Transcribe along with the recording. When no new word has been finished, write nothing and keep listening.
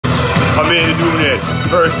Amanda Nunes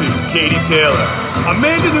versus Katie Taylor.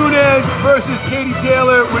 Amanda Nunes versus Katie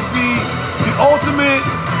Taylor would be the ultimate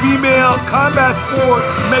female combat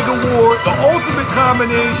sports mega war, the ultimate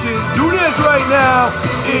combination. Nunes right now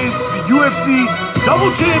is the UFC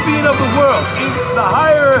double champion of the world in the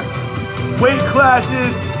higher weight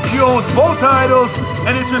classes. She owns both titles,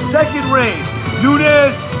 and it's her second reign.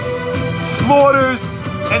 Nunes slaughters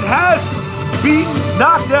and has beaten,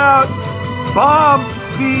 knocked out, bombed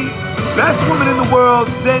the best woman in the world,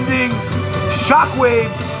 sending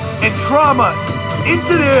shockwaves and trauma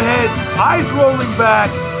into their head, eyes rolling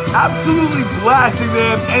back, absolutely blasting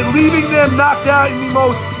them and leaving them knocked out in the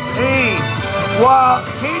most pain. While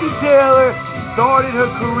Katie Taylor started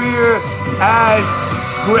her career as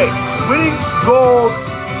great, winning gold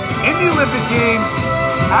in the Olympic Games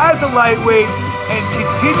as a lightweight and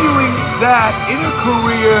continuing that in her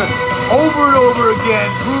career over and over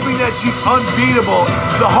again, proving that she's unbeatable.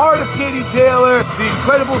 The heart of Katie Taylor, the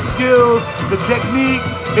incredible skills, the technique,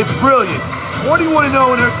 it's brilliant. 21-0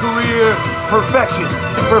 in her career, perfection.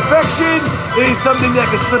 And perfection is something that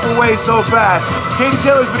can slip away so fast. Katie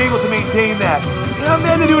Taylor's been able to maintain that.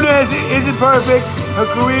 Amanda Nunes isn't perfect.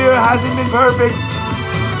 Her career hasn't been perfect.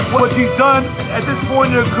 What she's done at this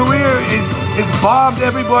point in her career is bombed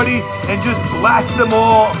everybody and just blasted them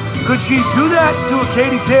all. Could she do that to a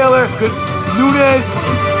Katie Taylor? Could Nunes,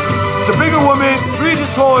 the bigger woman, 3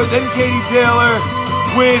 inches taller than Katie Taylor,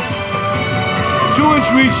 with 2-inch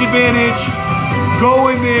reach advantage,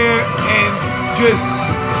 go in there and just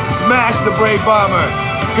smash the Brave Bomber?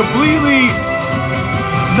 Completely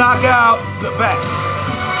knock out the best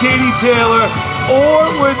Katie Taylor? Or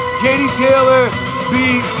would Katie Taylor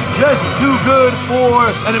be just too good for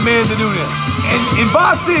an Amanda Nunes? And in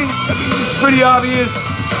boxing, I mean, it's pretty obvious.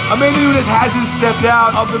 Amanda Nunes hasn't stepped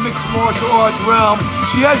out of the mixed martial arts realm.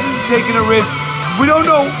 She hasn't taken a risk. We don't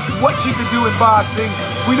know what she could do in boxing.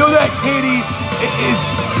 We know that Katie is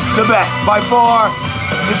the best by far.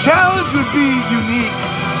 The challenge would be unique.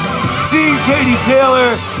 Seeing Katie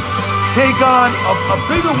Taylor take on a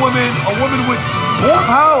bigger woman, a woman with more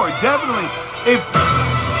power, definitely. If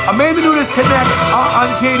Amanda Nunes connects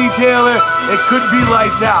on Katie Taylor, it could be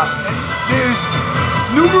lights out. And there's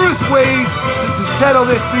numerous ways to settle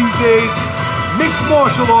this these days. Mixed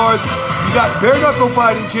martial arts, you got bare knuckle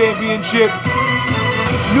fighting championship.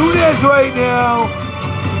 Nunes right now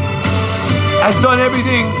has done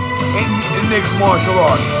everything in mixed martial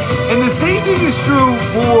arts. And the same thing is true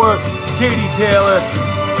for Katie Taylor.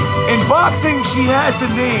 In boxing, she has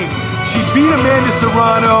the name. She beat Amanda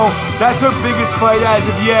Serrano. That's her biggest fight as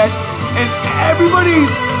of yet. And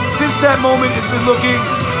everybody's, since that moment, has been looking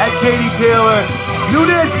at Katie Taylor.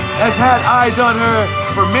 Nunes has had eyes on her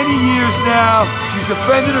for many years now. She's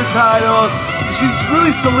defended her titles. She's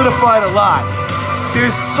really solidified a lot.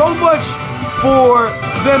 There's so much for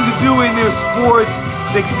them to do in their sports.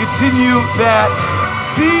 They can continue that.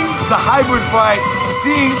 Seeing the hybrid fight,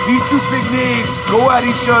 seeing these two big names go at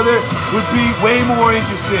each other would be way more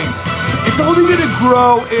interesting. It's only going to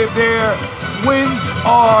grow if their wins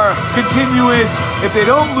are continuous, if they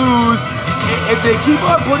don't lose, if they keep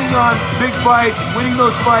on putting on big fights, winning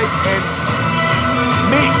those fights, and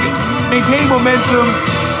maintain momentum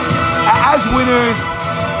as winners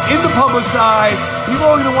in the public's eyes. People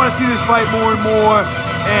are going to want to see this fight more and more,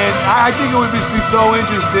 and I think it would just be so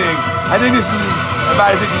interesting. I think this is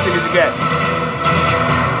about as interesting as it gets.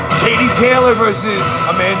 Katie Taylor versus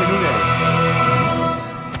Amanda Nunes.